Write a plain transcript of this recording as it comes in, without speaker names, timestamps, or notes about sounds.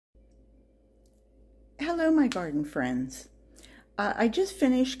Hello, my garden friends. I just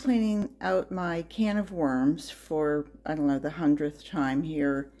finished cleaning out my can of worms for, I don't know, the 100th time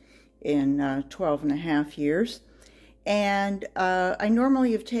here in 12 and a half years. And I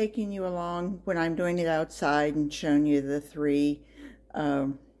normally have taken you along when I'm doing it outside and shown you the three.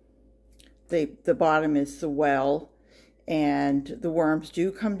 The bottom is the well, and the worms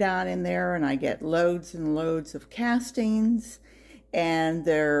do come down in there, and I get loads and loads of castings. And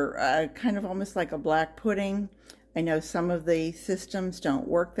they're kind of almost like a black pudding. I know some of the systems don't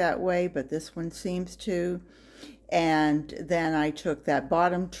work that way, but this one seems to. And then I took that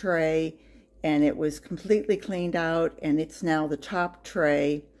bottom tray and it was completely cleaned out, and it's now the top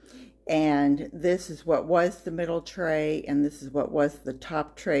tray. And this is what was the middle tray, and this is what was the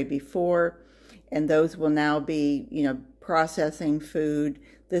top tray before. And those will now be, processing food.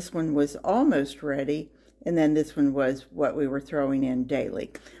 This one was almost ready. And then this one was what we were throwing in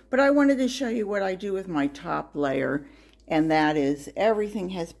daily. But I wanted to show you what I do with my top layer. And that is everything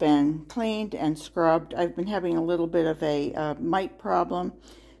has been cleaned and scrubbed. I've been having a little bit of a mite problem.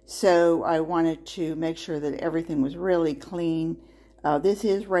 So I wanted to make sure that everything was really clean. This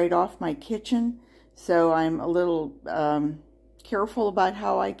is right off my kitchen. So I'm a little careful about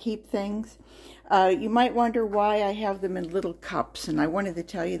how I keep things. You might wonder why I have them in little cups, and I wanted to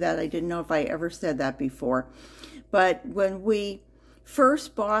tell you that. I didn't know if I ever said that before. But when we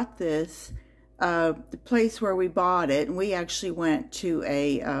first bought this, the place where we bought it, and we actually went to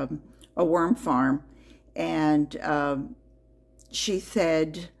a worm farm, and she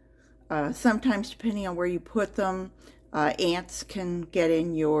said sometimes depending on where you put them, ants can get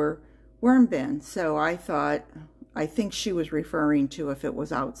in your worm bin. So I think she was referring to if it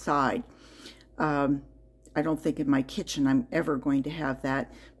was outside. I don't think in my kitchen I'm ever going to have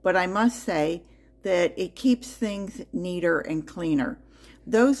that, but I must say that it keeps things neater and cleaner.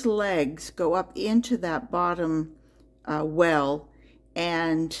 Those legs go up into that bottom well,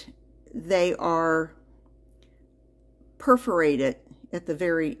 and they are perforated at the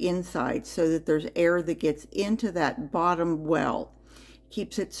very inside so that there's air that gets into that bottom well,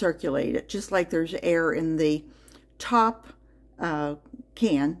 keeps it circulated, just like there's air in the top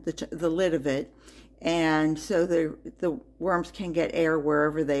can, the lid of it, and so the worms can get air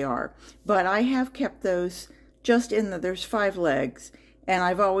wherever they are. But I have kept those just in there's 5 legs, and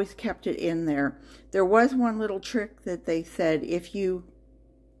I've always kept it in there. There was one little trick that they said, if you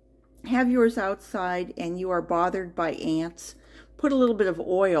have yours outside and you are bothered by ants, put a little bit of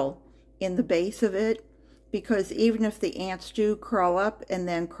oil in the base of it, because even if the ants do crawl up and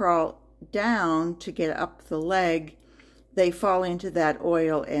then crawl down to get up the leg, they fall into that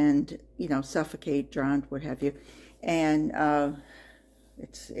oil and, suffocate, drown, what have you. And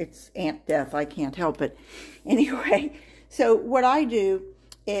it's ant death. I can't help it. Anyway, so what I do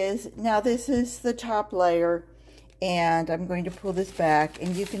is, now this is the top layer, and I'm going to pull this back,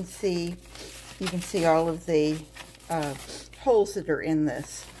 and you can see all of the holes that are in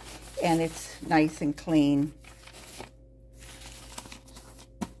this, and it's nice and clean.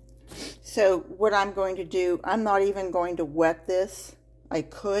 So what I'm going to do, I'm not even going to wet this. I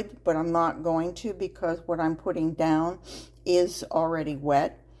could, but I'm not going to, because what I'm putting down is already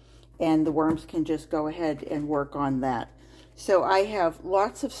wet, and the worms can just go ahead and work on that. So I have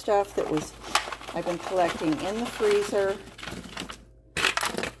lots of stuff that I've been collecting in the freezer.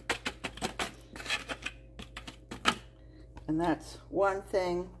 And that's one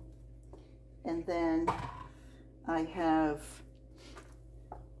thing. And then I have,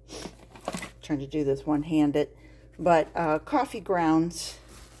 trying to do this one-handed, but coffee grounds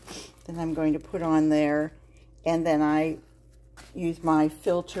that I'm going to put on there. And then I use my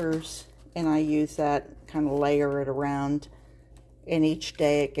filters, and I use that, kind of layer it around, and each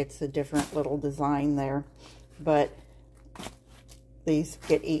day it gets a different little design there. But these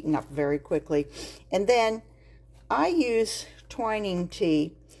get eaten up very quickly. And then I use twining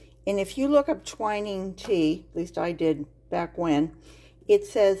tea, and if you look up twining tea, at least I did back when, it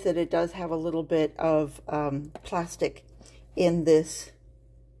says that it does have a little bit of plastic in this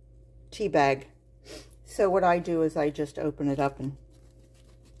tea bag. So what I do is I just open it up and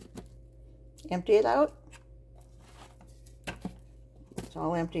empty it out. It's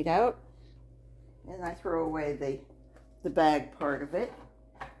all emptied out. And I throw away the bag part of it.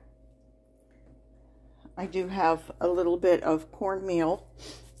 I do have a little bit of cornmeal,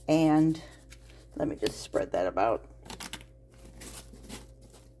 and let me just spread that about.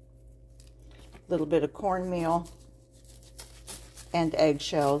 Little bit of cornmeal and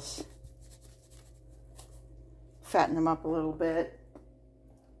eggshells. Fatten them up a little bit.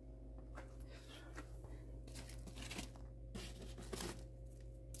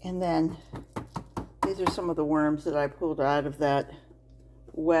 And then These are some of the worms that I pulled out of that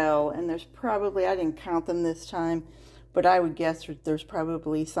well, and there's probably, I didn't count them this time, but I would guess there's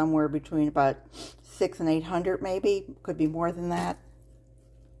probably somewhere between about 600 and 800 maybe. Could be more than that.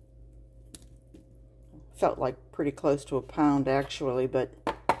 Felt like pretty close to a pound actually, but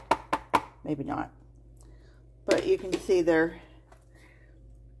maybe not. But you can see there,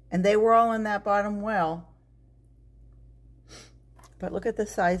 and they were all in that bottom well. But look at the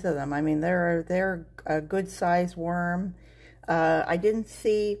size of them. I mean, they're a good size worm. I didn't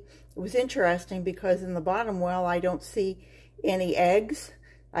see, it was interesting because in the bottom well, I don't see any eggs.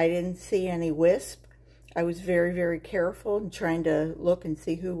 I didn't see any wisp. I was very, very careful in trying to look and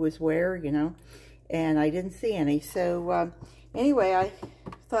see who was where, you know, and I didn't see any. So anyway, I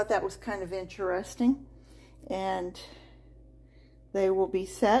thought that was kind of interesting, and they will be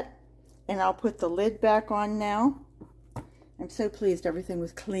set, and I'll put the lid back on now. I'm so pleased everything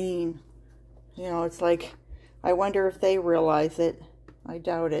was clean. You know, it's like, I wonder if they realize it. I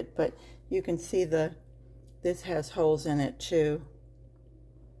doubt it, but you can see this has holes in it too.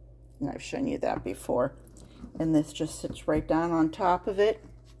 And I've shown you that before. And this just sits right down on top of it.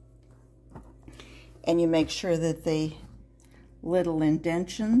 And you make sure that the little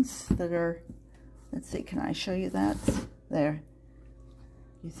indentions that are, let's see, can I show you that? There.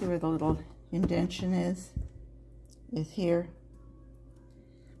 You see where the little indention is here.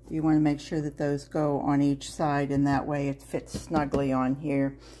 You want to make sure that those go on each side, and that way it fits snugly on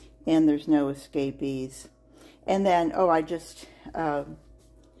here and there's no escapees. And then, oh, I just, the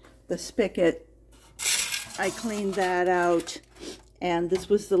spigot, I cleaned that out, and this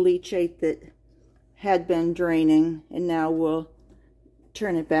was the leachate that had been draining, and now we'll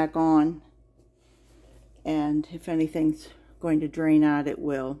turn it back on, and if anything's going to drain out, it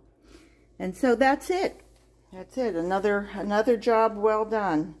will. And so that's it. That's it. Another job well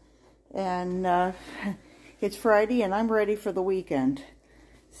done. And it's Friday, and I'm ready for the weekend.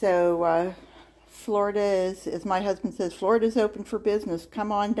 So Florida is, as my husband says, Florida's open for business.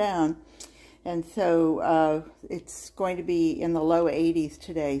 Come on down. And so it's going to be in the low 80s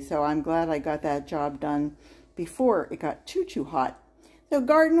today. So I'm glad I got that job done before it got too hot. So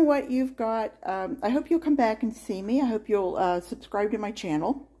garden what you've got. I hope you'll come back and see me. I hope you'll subscribe to my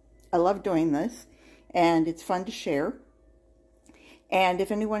channel. I love doing this, and it's fun to share. And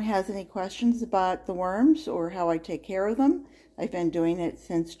if anyone has any questions about the worms or how I take care of them, I've been doing it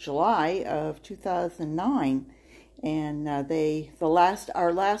since July of 2009. And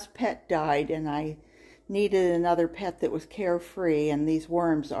our last pet died, and I needed another pet that was carefree, and these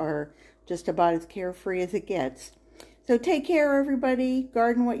worms are just about as carefree as it gets. So take care, everybody.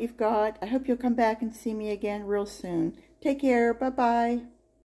 Garden what you've got. I hope you'll come back and see me again real soon. Take care. Bye-bye.